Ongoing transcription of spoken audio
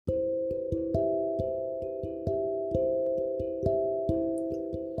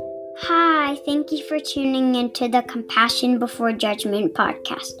Hi, thank you for tuning into the Compassion Before Judgment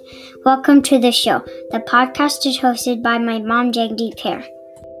podcast. Welcome to the show. The podcast is hosted by my mom, Jagdeep Kaur.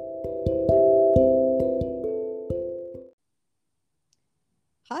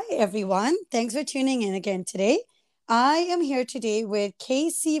 Hi, everyone. Thanks for tuning in again today. I am here today with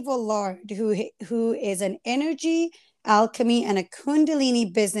Casey Vollard, who is an energy, alchemy, and a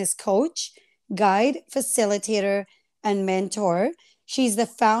Kundalini business coach, guide, facilitator, and mentor. She's the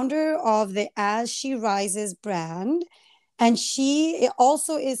founder of the As She Rises brand, and she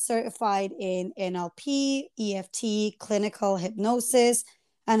also is certified in NLP, EFT, clinical hypnosis,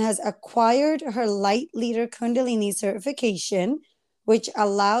 and has acquired her Light Leader Kundalini certification, which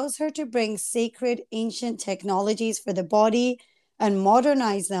allows her to bring sacred ancient technologies for the body and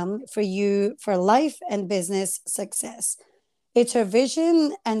modernize them for you for life and business success. It's her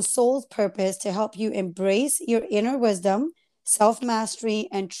vision and soul's purpose to help you embrace your inner wisdom, self mastery,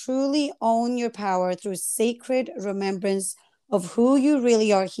 and truly own your power through sacred remembrance of who you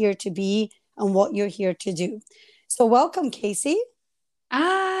really are here to be and what you're here to do. So, welcome, Casey.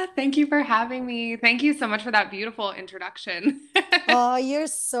 Thank you for having me. Thank you so much for that beautiful introduction. Oh, you're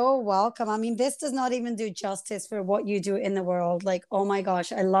so welcome. I mean, this does not even do justice for what you do in the world. Like, oh my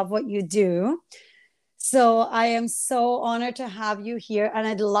gosh, I love what you do. So I am so honored to have you here. And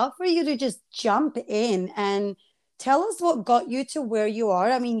I'd love for you to just jump in and tell us what got you to where you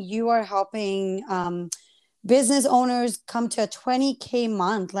are. I mean, you are helping business owners come to a 20K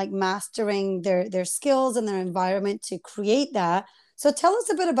month, like mastering their skills and their environment to create that. So tell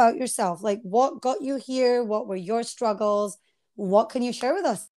us a bit about yourself. Like, what got you here? What were your struggles? What can you share with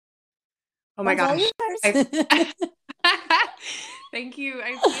us? Oh my That's all gosh. yours. Thank you.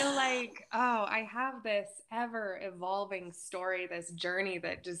 I feel like, I have this ever evolving story, this journey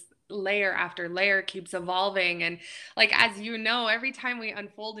that just layer after layer keeps evolving. And like, as you know, every time we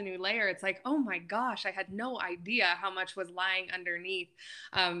unfold a new layer, it's like, oh my gosh, I had no idea how much was lying underneath.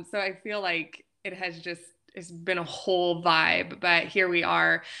 So I feel like it's been a whole vibe, but here we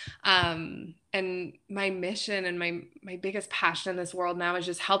are. And my mission and my biggest passion in this world now is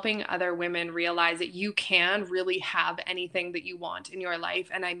just helping other women realize that you can really have anything that you want in your life.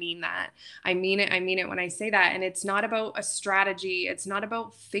 And I mean that. I mean it. I mean it when I say that. And it's not about a strategy. It's not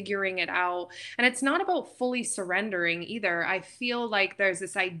about figuring it out. And it's not about fully surrendering either. I feel like there's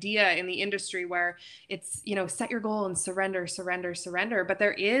this idea in the industry where it's, set your goal and surrender, surrender, surrender. But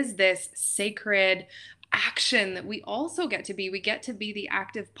there is this sacred action that we also get to be. We get to be the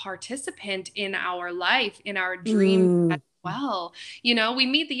active participant in our life, in our dream as well. We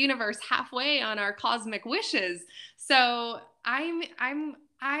meet the universe halfway on our cosmic wishes. So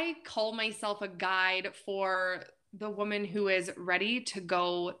I call myself a guide for the woman who is ready to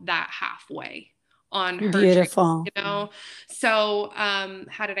go that halfway on her Beautiful. dream. So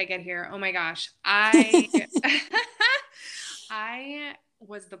how did I get here? Oh my gosh. I I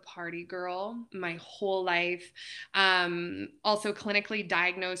was the party girl my whole life. Also clinically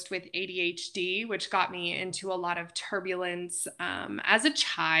diagnosed with ADHD, which got me into a lot of turbulence as a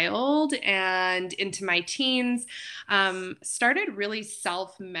child and into my teens. Started really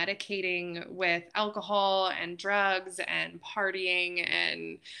self-medicating with alcohol and drugs and partying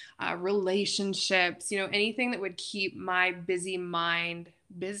and relationships, anything that would keep my busy mind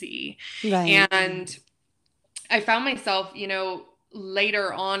busy. Right. And I found myself,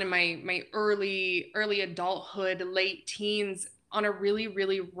 later on in my early adulthood, late teens, on a really,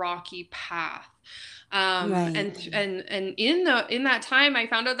 really rocky path. Right. And in that time, I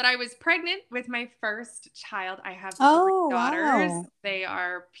found out that I was pregnant with my first child. I have three Oh, daughters. wow. They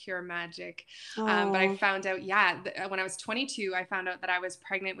are pure magic. But I Oh, found out, when I was 22, I found out that I was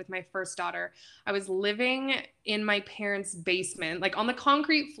pregnant with my first daughter. I was living in my parents' basement, like on the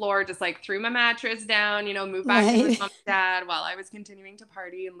concrete floor, just like threw my mattress down, moved back in with right. mom and dad while I was continuing to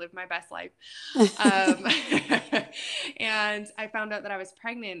party and live my best life. Um, and I found out that I was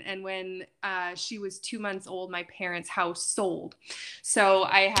pregnant. And when she was 2 months old, my parents' house sold. So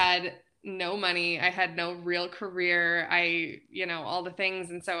I had no money. I had no real career. All the things.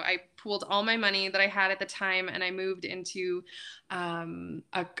 And so I pooled all my money that I had at the time and I moved into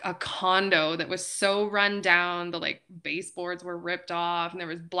a condo that was so run down. The like baseboards were ripped off and there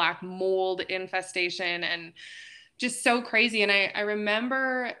was black mold infestation and just so crazy. And I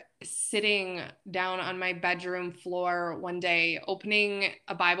remember sitting down on my bedroom floor one day, opening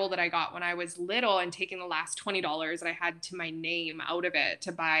a Bible that I got when I was little and taking the last $20 that I had to my name out of it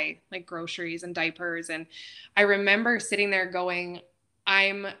to buy like groceries and diapers. And I remember sitting there going,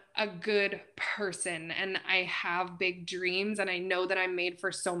 I'm a good person and I have big dreams and I know that I'm made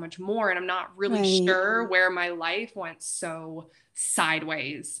for so much more. And I'm not really Right. sure where my life went so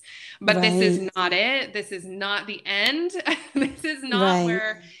sideways. But this is Right. not it. This is not the end. This is not Right.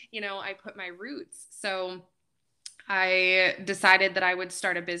 where, I put my roots. So I decided that I would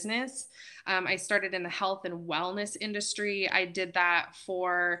start a business. I started in the health and wellness industry. I did that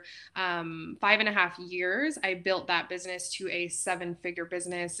for 5.5 years. I built that business to a 7-figure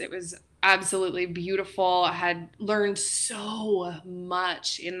business. It was absolutely beautiful. I had learned so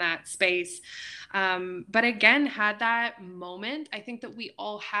much in that space. But again, had that moment. I think that we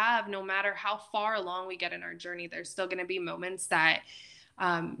all have, no matter how far along we get in our journey, there's still going to be moments that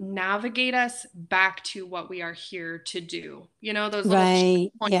navigate us back to what we are here to do. Those little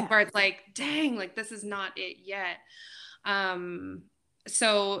Right. points Yeah. where it's like, dang, like this is not it yet.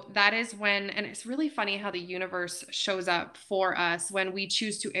 So that is when, and it's really funny how the universe shows up for us when we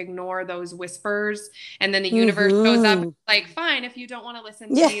choose to ignore those whispers. And then the universe shows up Mm-hmm. like, fine, if you don't want to listen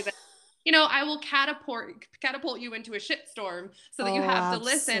to Yeah. me, then I will catapult you into a shitstorm so that you Oh, have to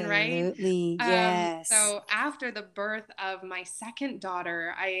listen, right? absolutely. Yes. So after the birth of my second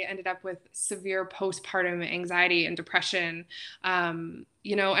daughter, I ended up with severe postpartum anxiety and depression. And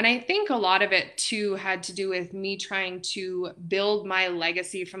I think a lot of it too had to do with me trying to build my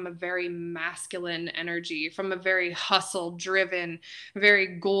legacy from a very masculine energy, from a very hustle driven, very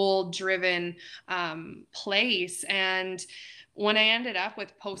goal driven place. And when I ended up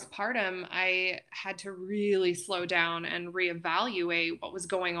with postpartum, I had to really slow down and reevaluate what was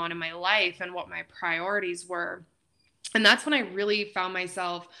going on in my life and what my priorities were. And that's when I really found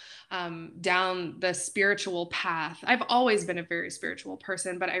myself down the spiritual path. I've always been a very spiritual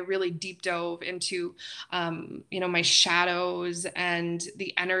person, but I really deep dove into, my shadows and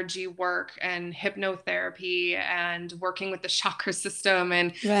the energy work and hypnotherapy and working with the chakra system,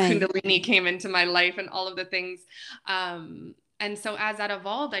 and Right. Kundalini came into my life and all of the things. And so as that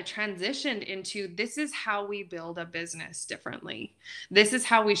evolved, I transitioned into, this is how we build a business differently. This is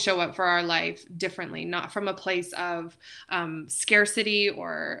how we show up for our life differently, not from a place of scarcity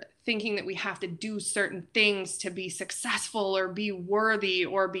or thinking that we have to do certain things to be successful or be worthy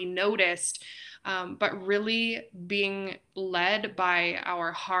or be noticed, but really being led by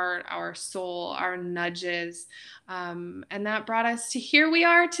our heart, our soul, our nudges. And that brought us to here we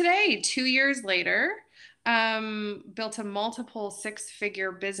are today, 2 years later. Built a multiple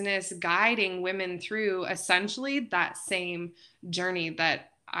 6-figure business guiding women through essentially that same journey that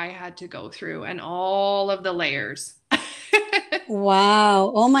I had to go through and all of the layers.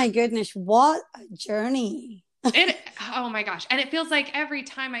 Wow. Oh my goodness. What a journey. Oh my gosh. And it feels like every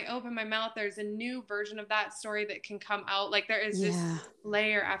time I open my mouth, there's a new version of that story that can come out. Like there is Yeah. just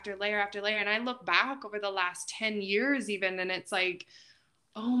layer after layer after layer. And I look back over the last 10 years even, and it's like,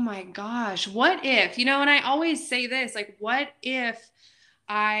 oh my gosh, what if, and I always say this, like, what if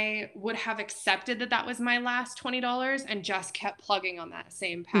I would have accepted that that was my last $20 and just kept plugging on that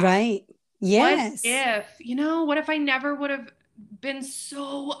same path? Right. Yes. What if I never would have been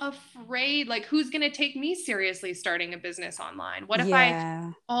so afraid? Like, who's going to take me seriously starting a business online? What if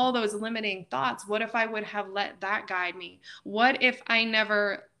all those limiting thoughts, what if I would have let that guide me? What if I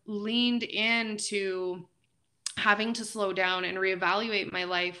never leaned into having to slow down and reevaluate my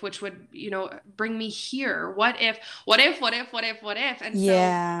life, which would, bring me here? What if? And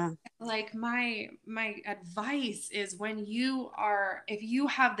so like my advice is, if you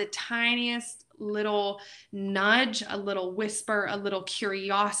have the tiniest little nudge, a little whisper, a little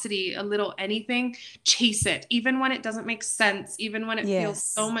curiosity, a little anything, chase it. Even when it doesn't make sense, even when it feels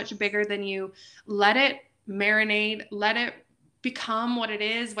so much bigger than you, let it marinate, let it become what it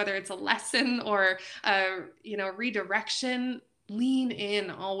is, whether it's a lesson or redirection. Lean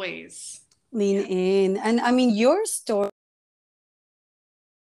in always. Lean in. And I mean, your story,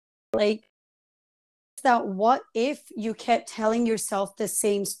 like that, what if you kept telling yourself the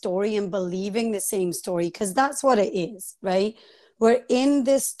same story and believing the same story? Because that's what it is, right? We're in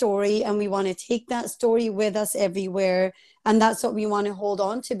this story and we want to take that story with us everywhere. And that's what we want to hold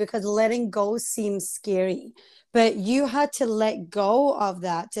on to, because letting go seems scary. But you had to let go of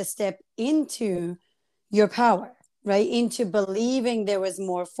that to step into your power, right? Into believing there was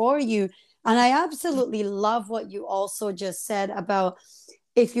more for you. And I absolutely love what you also just said about,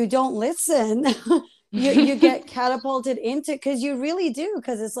 if you don't listen, you get catapulted into, because you really do.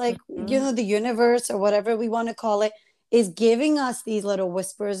 Because it's like, the universe, or whatever we want to call it, is giving us these little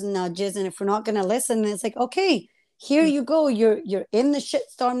whispers and nudges. And if we're not going to listen, then it's like, okay, here you go. You're in the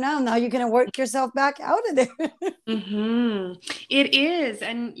shitstorm now. Now you're gonna work yourself back out of there. Mm-hmm. It is.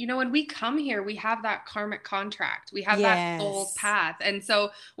 And, when we come here, we have that karmic contract, we have that soul's Yes. path. And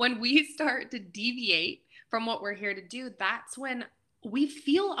so when we start to deviate from what we're here to do, that's when we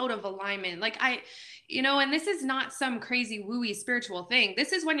feel out of alignment. Like and this is not some crazy wooey spiritual thing.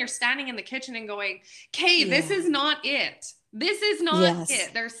 This is when you're standing in the kitchen and going, "Okay, this Yeah. is not it. This is not Yes.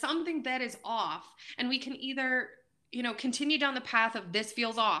 it. There's something that is off." And we can either continue down the path of this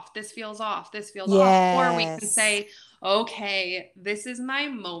feels off, this feels off, this feels off. Or we can Yes. say, okay, this is my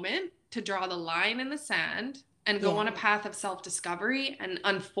moment to draw the line in the sand and go on a path of self-discovery and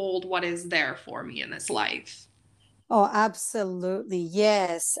unfold what is there for me in this life. Oh, absolutely.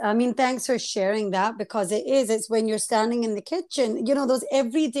 Yes. I mean, thanks for sharing that, because it's when you're standing in the kitchen, those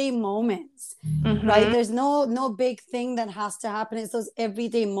everyday moments, right? Mm-hmm. There's no big thing that has to happen. It's those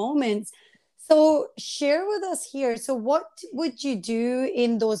everyday moments. So share with us here. So what would you do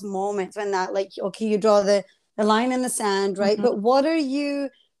in those moments when that, like, okay, you draw the line in the sand, right? Mm-hmm. But what are you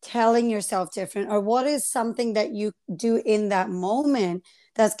telling yourself different? Or what is something that you do in that moment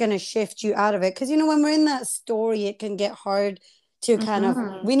that's going to shift you out of it? Because, when we're in that story, it can get hard to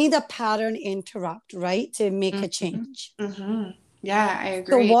Mm-hmm. we need a pattern interrupt, right? To make a Mm-hmm. change. Mm-hmm. Yeah, I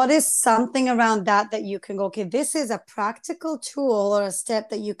So agree. what is something around that you can go, okay, this is a practical tool or a step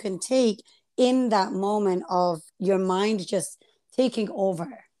that you can take in that moment of your mind just taking over?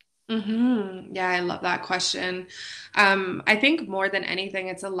 Mm-hmm. Yeah, I love that question. I think more than anything,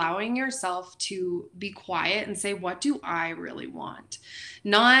 it's allowing yourself to be quiet and say, what do I really want?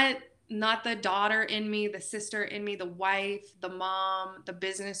 Not the daughter in me, the sister in me, the wife, the mom, the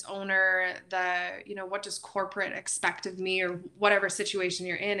business owner, what does corporate expect of me, or whatever situation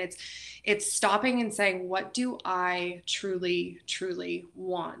you're in. It's stopping and saying, what do I truly, truly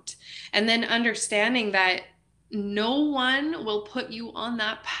want? And then understanding that no one will put you on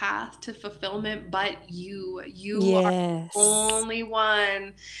that path to fulfillment but you. You are the Yes. only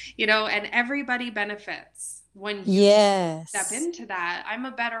one, and everybody benefits when you step Yes. into that. I'm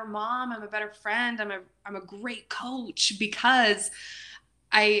a better mom, I'm a better friend, I'm a great coach because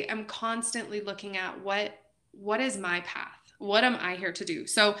I am constantly looking at what is my path? What am I here to do?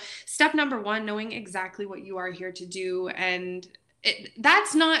 So, step number 1, knowing exactly what you are here to do. And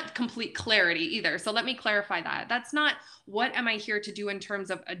that's not complete clarity either. So let me clarify that. That's not what am I here to do in terms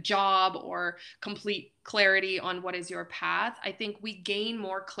of a job or complete clarity on what is your path. I think we gain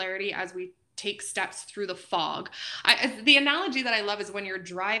more clarity as we take steps through the fog. The analogy that I love is when you're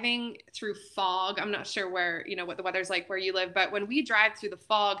driving through fog. I'm not sure where, what the weather's like where you live, but when we drive through the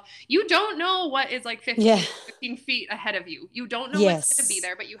fog, you don't know what is like 15 feet ahead of you. You don't know what's going to be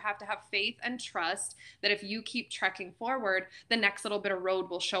there, but you have to have faith and trust that if you keep trekking forward, the next little bit of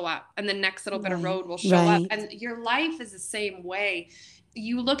road will show up and the next little bit of road will show up. And your life is the same way.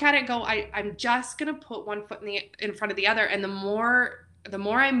 You look at it, go, I'm just going to put one foot in front of the other. And the more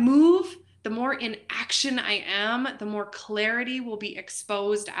I move, the more in action I am, the more clarity will be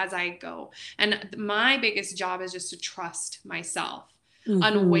exposed as I go. And my biggest job is just to trust myself,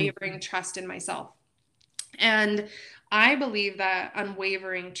 unwavering trust in myself. And I believe that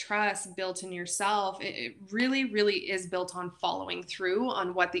unwavering trust built in yourself, it really, really is built on following through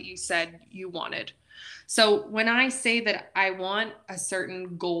on what that you said you wanted. So when I say that I want a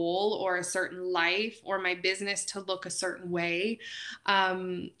certain goal or a certain life or my business to look a certain way,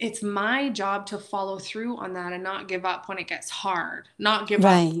 it's my job to follow through on that and not give up when it gets hard, not give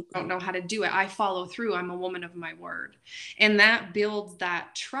up when I don't know how to do it. I follow through. I'm a woman of my word. And that builds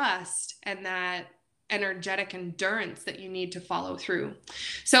that trust and that energetic endurance that you need to follow through.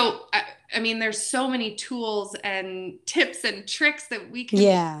 So, I mean, there's so many tools and tips and tricks that we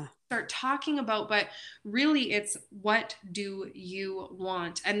can start talking about, but really it's what do you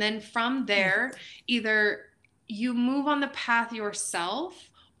want? And then from there, either you move on the path yourself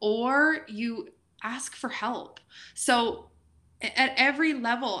or you ask for help. So at every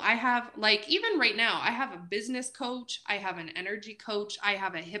level, I have, like, even right now, I have a business coach, I have an energy coach, I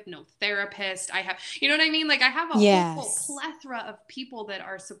have a hypnotherapist, I have, you know what I mean? Like, I have a whole plethora of people that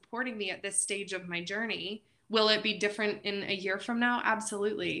are supporting me at this stage of my journey. Will it be different in a year from now?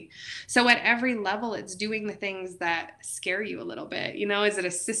 Absolutely. So at every level, it's doing the things that scare you a little bit. Is it a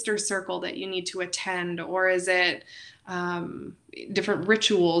sister circle that you need to attend, or is it different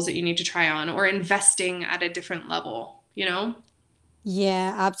rituals that you need to try on, or investing at a different level?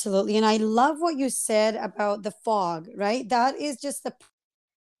 Yeah, absolutely. And I love what you said about the fog, right? That is just the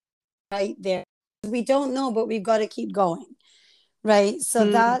right there. We don't know, but we've got to keep going, right? So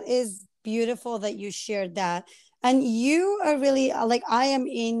that is beautiful that you shared that. And you are really like, I am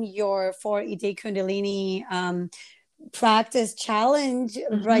in your 40-day Kundalini practice challenge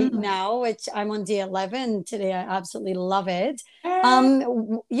right Mhm. now, which I'm on day 11 today. I absolutely love it.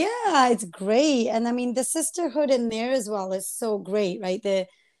 Yeah, it's great. And I mean, the sisterhood in there as well is so great, right? The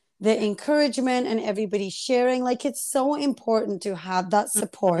encouragement and everybody sharing, like it's so important to have that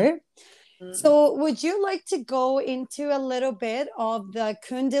support. Mhm. So, would you like to go into a little bit of the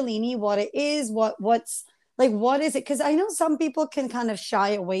Kundalini, what it is, what's like, what is it? Because I know some people can kind of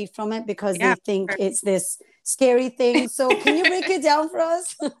shy away from it because they Yeah. think it's this scary thing. So, can you break it down for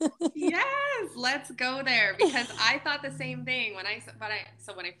us? Yes, let's go there because I thought the same thing when I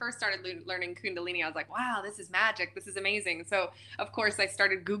first started learning Kundalini. I was like, wow, this is magic. This is amazing. So of course I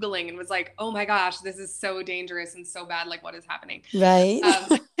started Googling and was like, oh my gosh, this is so dangerous and so bad. Like, what is happening? Right.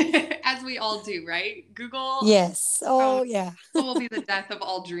 Um, as we all do, right? Google. Yes. Oh, yeah. Google will be the death of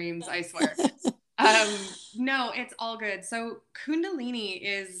all dreams, I swear. No, it's all good. So Kundalini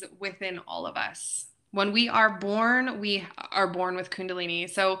is within all of us. When we are born with Kundalini.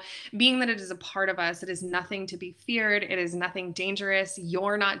 So, being that it is a part of us, it is nothing to be feared. It is nothing dangerous.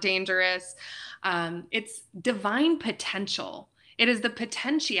 You're not dangerous. It's divine potential. It is the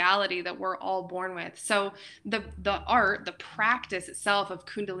potentiality that we're all born with. So, the practice itself of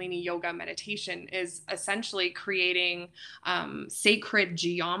Kundalini yoga meditation is essentially creating sacred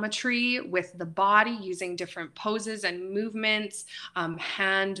geometry with the body using different poses and movements,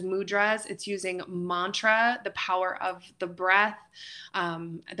 hand mudras. It's using mantra, the power of the breath,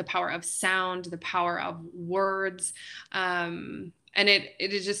 the power of sound, the power of words. And it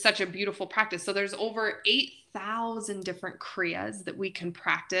is just such a beautiful practice. So there's over 8,000 different kriyas that we can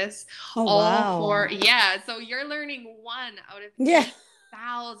practice, Oh, all wow. for, yeah. So you're learning one out of Yeah.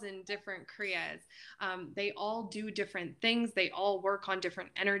 8,000 different kriyas. They all do different things. They all work on different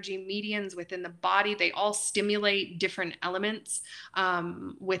energy medians within the body. They all stimulate different elements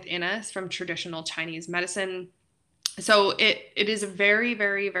within us from traditional Chinese medicine. So it is a very,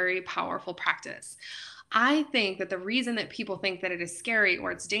 very, very powerful practice. I think that the reason that people think that it is scary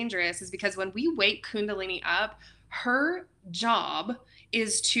or it's dangerous is because when we wake Kundalini up, her job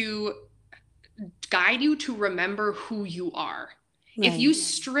is to guide you to remember who you are. If you Right.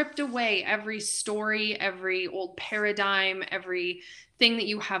 stripped away every story, every old paradigm, every thing that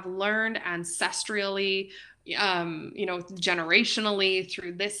you have learned ancestrally, generationally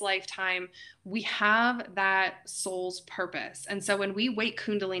through this lifetime, we have that soul's purpose. And so when we wake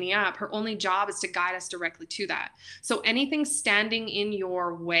Kundalini up, her only job is to guide us directly to that. So anything standing in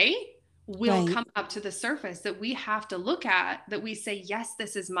your way will Right. come up to the surface that we have to look at, that we say, yes,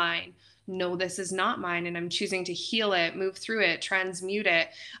 this is mine. No, this is not mine. And I'm choosing to heal it, move through it, transmute it,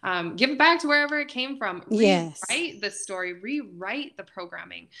 give it back to wherever it came from, Yes. rewrite the story, rewrite the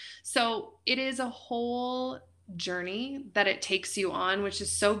programming. So it is a whole journey that it takes you on, which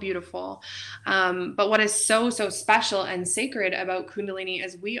is so beautiful. But what is so, so special and sacred about Kundalini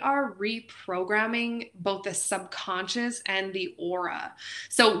is we are reprogramming both the subconscious and the aura.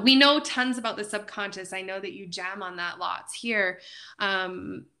 So we know tons about the subconscious. I know that you jam on that lots here.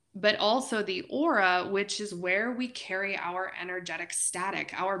 But also the aura, which is where we carry our energetic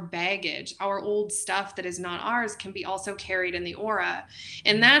static, our baggage, our old stuff that is not ours can be also carried in the aura.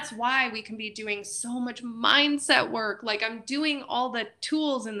 And that's why we can be doing so much mindset work. Like I'm doing all the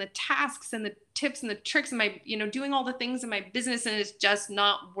tools and the tasks and the tips and the tricks and doing all the things in my business and it's just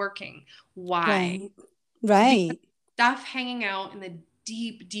not working. Why? Right. Because Right. stuff hanging out in the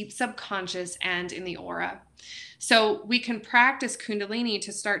deep, deep subconscious and in the aura. So we can practice Kundalini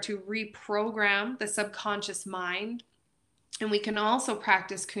to start to reprogram the subconscious mind. And we can also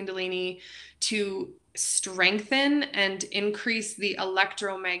practice Kundalini to strengthen and increase the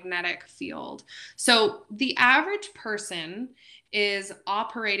electromagnetic field. So the average person is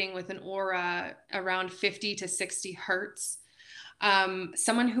operating with an aura around 50 to 60 hertz.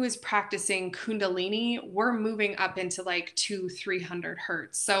 Someone who is practicing Kundalini, we're moving up into like 300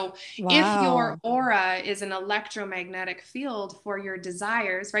 hertz. So if your Wow. aura is an electromagnetic field for your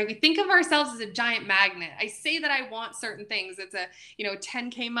desires, right? We think of ourselves as a giant magnet. I say that I want certain things. It's a,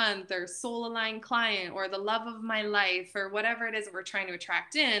 10K month or soul aligned client or the love of my life or whatever it is that we're trying to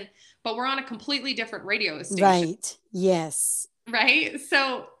attract in, but we're on a completely different radio station. Right. Yes. Right.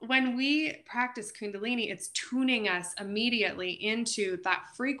 So when we practice Kundalini, it's tuning us immediately into that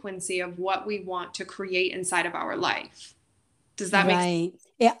frequency of what we want to create inside of our life. Does that make sense?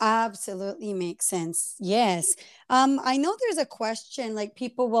 Right. It absolutely makes sense. Yes. I know there's a question like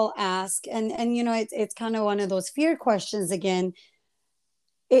people will ask, and it's kind of one of those fear questions again.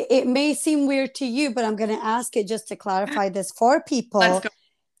 It may seem weird to you, but I'm going to ask it just to clarify this for Let's people. go.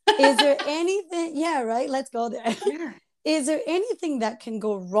 Is there anything? Yeah, right. Let's go there. Yeah. Is there anything that can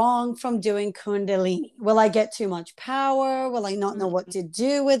go wrong from doing Kundalini? Will I get too much power? Will I not know what Mhm. to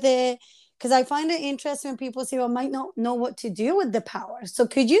do with it? Because I find it interesting when people say, well, I might not know what to do with the power. So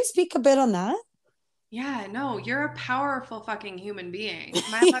could you speak a bit on that? Yeah, no, you're a powerful fucking human being.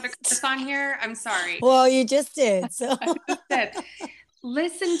 Am I allowed to cut this on here? I'm sorry. Well, you just did. So, I just said,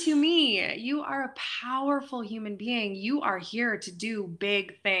 listen to me. You are a powerful human being. You are here to do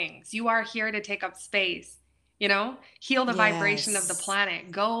big things. You are here to take up space, heal the vibration of the yes.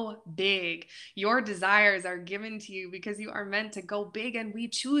 planet. Go big. Your desires are given to you because you are meant to go big, and we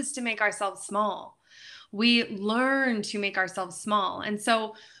choose to make ourselves small. We learn to make ourselves small. And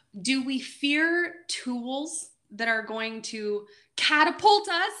so, do we fear tools that are going to catapult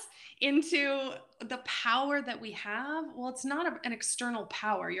us into the power that we have? Well, it's not an external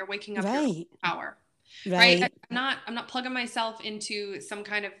power. You're waking up your own Right. power, right? Right. I'm not plugging myself into some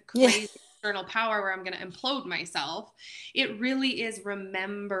kind of Yeah. crazy external power where I'm going to implode myself. It really is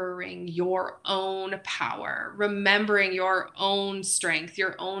remembering your own power, remembering your own strength,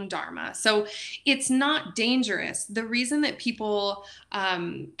 your own dharma. So it's not dangerous. The reason that people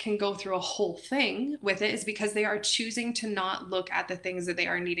can go through a whole thing with it is because they are choosing to not look at the things that they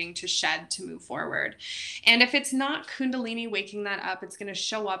are needing to shed to move forward. And if it's not Kundalini waking that up, it's going to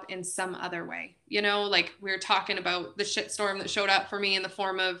show up in some other way. Like we were talking about the shitstorm that showed up for me in the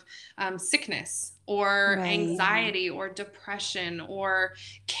form of sickness or Right. anxiety or depression or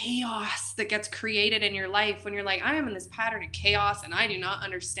chaos that gets created in your life when you're like, I am in this pattern of chaos and I do not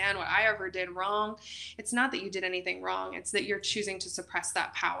understand what I ever did wrong. It's not that you did anything wrong, it's that you're choosing to suppress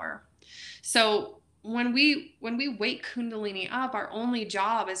that power. So when we wake Kundalini up, our only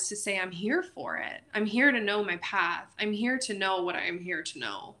job is to say, I'm here for it. I'm here to know my path. I'm here to know what I'm here to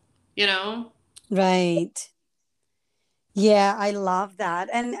know, you know? Right. Yeah, I love that.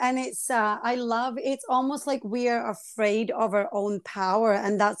 And it's I love it's almost like we are afraid of our own power,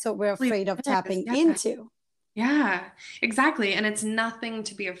 and that's what we're Really afraid of is. tapping Yeah. into. Yeah, exactly. And it's nothing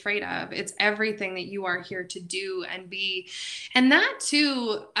to be afraid of. It's everything that you are here to do and be. And that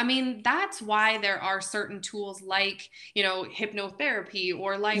too, I mean, that's why there are certain tools like, hypnotherapy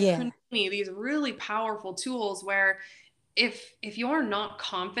or like Yeah. Kundalini, these really powerful tools where if you're not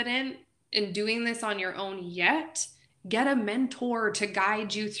confident in doing this on your own yet, get a mentor to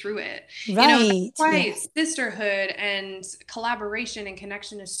guide you through it. That's Right. why Yes. sisterhood and collaboration and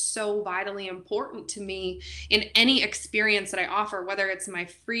connection is so vitally important to me in any experience that I offer, whether it's my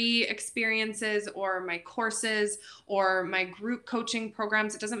free experiences or my courses or my group coaching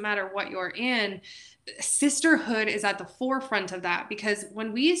programs. It doesn't matter what you're in. Sisterhood is at the forefront of that because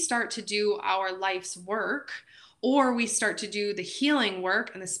when we start to do our life's work, or we start to do the healing work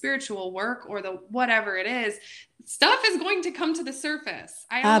and the spiritual work or the whatever it is, stuff is going to come to the surface.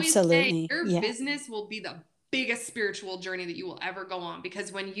 I always say Absolutely. your Yeah. business will be the biggest spiritual journey that you will ever go on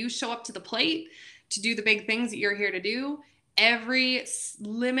because when you show up to the plate to do the big things that you're here to do, every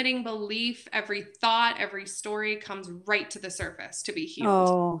limiting belief, every thought, every story comes right to the surface to be healed.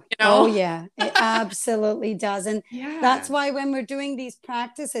 Oh, You oh know? yeah, it absolutely does. And that's Yeah. why when we're doing these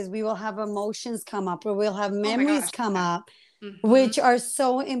practices, we will have emotions come up or we'll have Oh my memories gosh. come Yeah. up, Mm-hmm. which are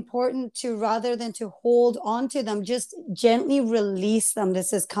so important to rather than to hold on to them, just gently release them.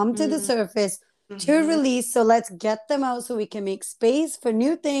 This has come to the surface to Mm-hmm. release. So let's get them out so we can make space for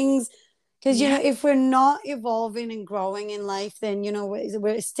new things. Because, Yeah. if we're not evolving and growing in life, then,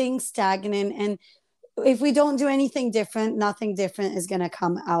 we're staying stagnant. And if we don't do anything different, nothing different is going to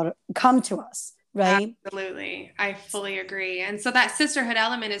come to us, right? Absolutely. I fully agree. And so that sisterhood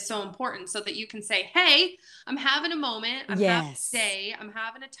element is so important so that you can say, hey, I'm having a moment, I'm having a Yes. day, I'm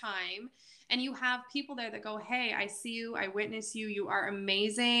having a time. And you have people there that go, hey, I see you, I witness you, you are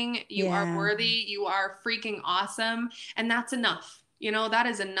amazing, you are Yeah. worthy, you are freaking awesome. And that's enough. That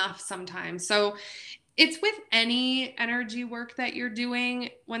is enough sometimes. So it's with any energy work that you're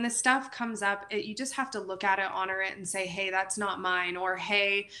doing. When the stuff comes up, you just have to look at it, honor it, and say, hey, that's not mine. Or,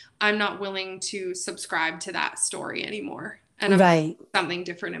 hey, I'm not willing to subscribe to that story anymore. And I'm Right. something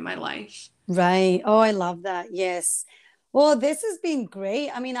different in my life. Right. Oh, I love that. Yes. Well, this has been great.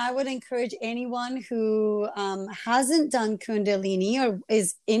 I mean, I would encourage anyone who hasn't done Kundalini or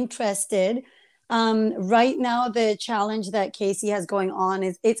is interested. Right now, the challenge that Casey has going on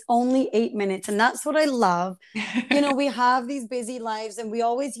is it's only 8 minutes. And that's what I love. We have these busy lives and we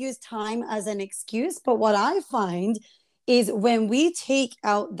always use time as an excuse. But what I find is when we take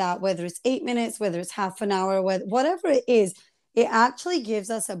out that, whether it's 8 minutes, whether it's half an hour, whatever it is, it actually gives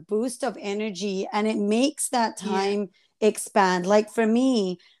us a boost of energy and it makes that Yeah. time expand. Like for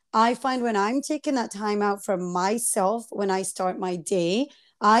me, I find when I'm taking that time out for myself, when I start my day,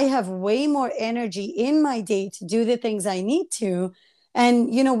 I have way more energy in my day to do the things I need to.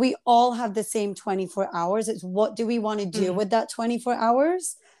 And, you know, we all have the same 24 hours. It's what do we want to do with that 24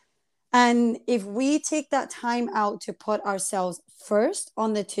 hours? And if we take that time out to put ourselves first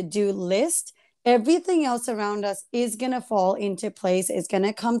on the to-do list, everything else around us is going to fall into place. It's going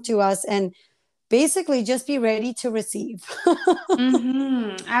to come to us, and basically just be ready to receive.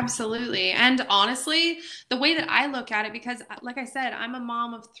 Absolutely. And honestly, the way that I look at it, because like I said, I'm a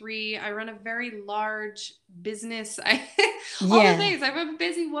mom of three. I run a very large business. All the things. I'm a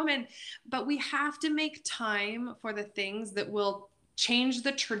busy woman, but we have to make time for the things that will change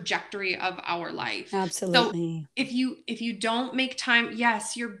the trajectory of our life. Absolutely. So if you don't make time,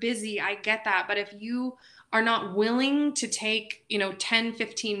 yes, you're busy. I get that. But if you are not willing to take, 10,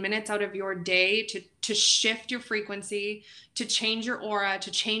 15 minutes out of your day to shift your frequency, to change your aura,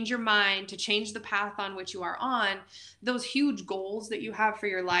 to change your mind, to change the path on which you are on, those huge goals that you have for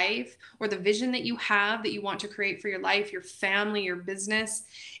your life, or the vision that you have that you want to create for your life, your family, your business,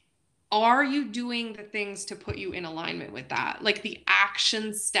 are you doing the things to put you in alignment with that? Like the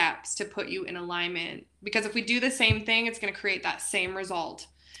action steps to put you in alignment? Because if we do the same thing, it's going to create that same result.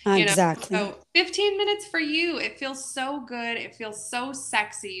 Exactly. So 15 minutes for you, it feels so good. It feels so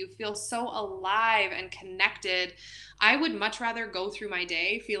sexy. You feel so alive and connected. I would much rather go through my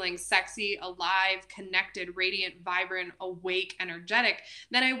day feeling sexy, alive, connected, radiant, vibrant, awake, energetic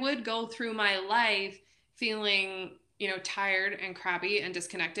than I would go through my life feeling tired and crabby and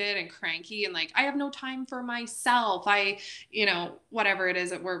disconnected and cranky and like I have no time for myself. Whatever it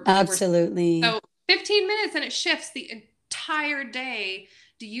is that we're absolutely. So 15 minutes and it shifts the entire day.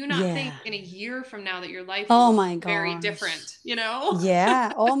 Do you not think in a year from now that your life will be very different,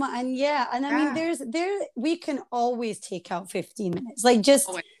 Yeah. Oh my, and I mean, we can always take out 15 minutes. Like just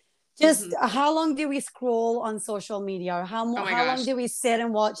how long do we scroll on social media, or how long do we sit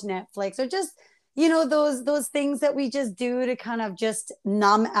and watch Netflix, or just those things that we just do to kind of just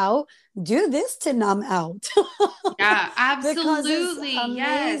numb out. Do this to numb out. Yeah, absolutely.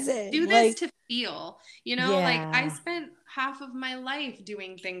 Yes. Do this to feel, like I spent half of my life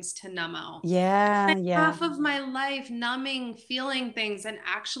doing things to numb out. Half of my life numbing, feeling things. And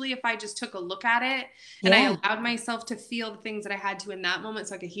actually, if I just took a look at it and I allowed myself to feel the things that I had to in that moment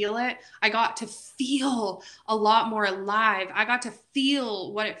so I could heal it, I got to feel a lot more alive. I got to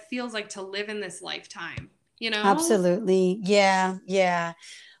feel what it feels like to live in this lifetime, Absolutely. Yeah. Yeah.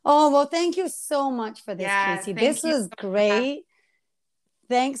 Oh, well, thank you so much for this, Casey. This was great.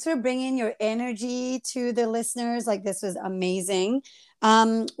 Thanks for bringing your energy to the listeners. Like, this was amazing.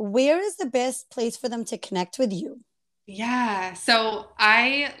 Where is the best place for them to connect with you? Yeah. So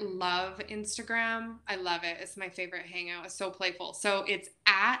I love Instagram. I love it. It's my favorite hangout. It's so playful. So it's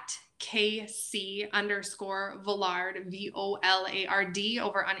at KC_Volard, VOLARD,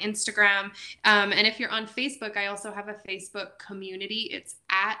 over on Instagram. And if you're on Facebook, I also have a Facebook community. It's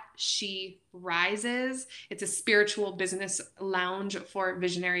at She Rises. It's a spiritual business lounge for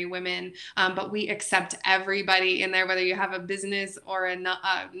visionary women. But we accept everybody in there, whether you have a business or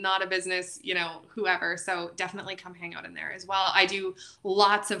not a business, whoever. So definitely come hang out in there as well. I do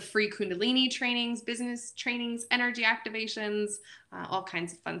lots of free Kundalini trainings, business trainings, energy activations, all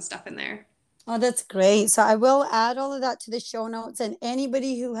kinds of fun stuff in there. Oh, that's great. So I will add all of that to the show notes. And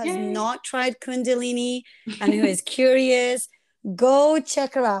anybody who has not tried Kundalini and who is curious, go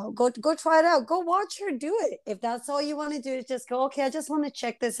check her out. Go try it out. Go watch her do it. If that's all you want to do, is just go, okay, I just want to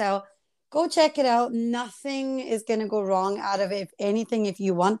check this out. Go check it out. Nothing is going to go wrong out of it. If anything, if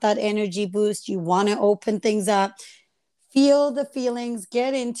you want that energy boost, you want to open things up, feel the feelings,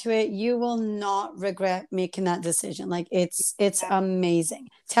 get into it. You will not regret making that decision. Like it's amazing.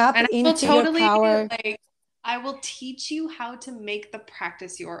 Tap into your power. I will teach you how to make the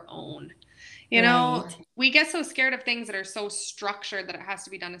practice your own. We get so scared of things that are so structured that it has to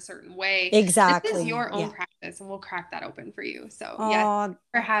be done a certain way. Exactly. This is your own practice, and we'll crack that open for you. So yes,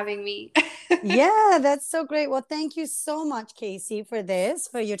 for having me. Yeah, that's so great. Well, thank you so much, Casey, for this,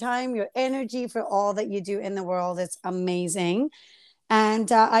 for your time, your energy, for all that you do in the world. It's amazing. And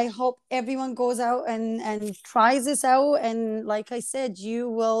I hope everyone goes out and tries this out. And like I said, you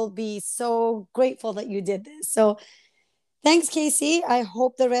will be so grateful that you did this. So thanks, Casey. I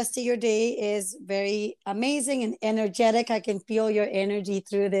hope the rest of your day is very amazing and energetic. I can feel your energy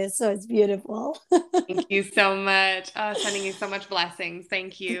through this. So it's beautiful. Thank you so much. Sending you so much blessings.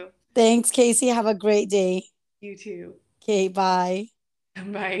 Thank you. Thanks, Casey. Have a great day. You too. Okay, bye.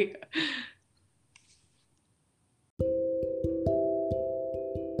 Bye.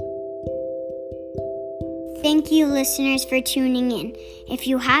 Thank you, listeners, for tuning in. If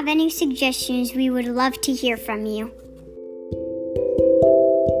you have any suggestions, we would love to hear from you.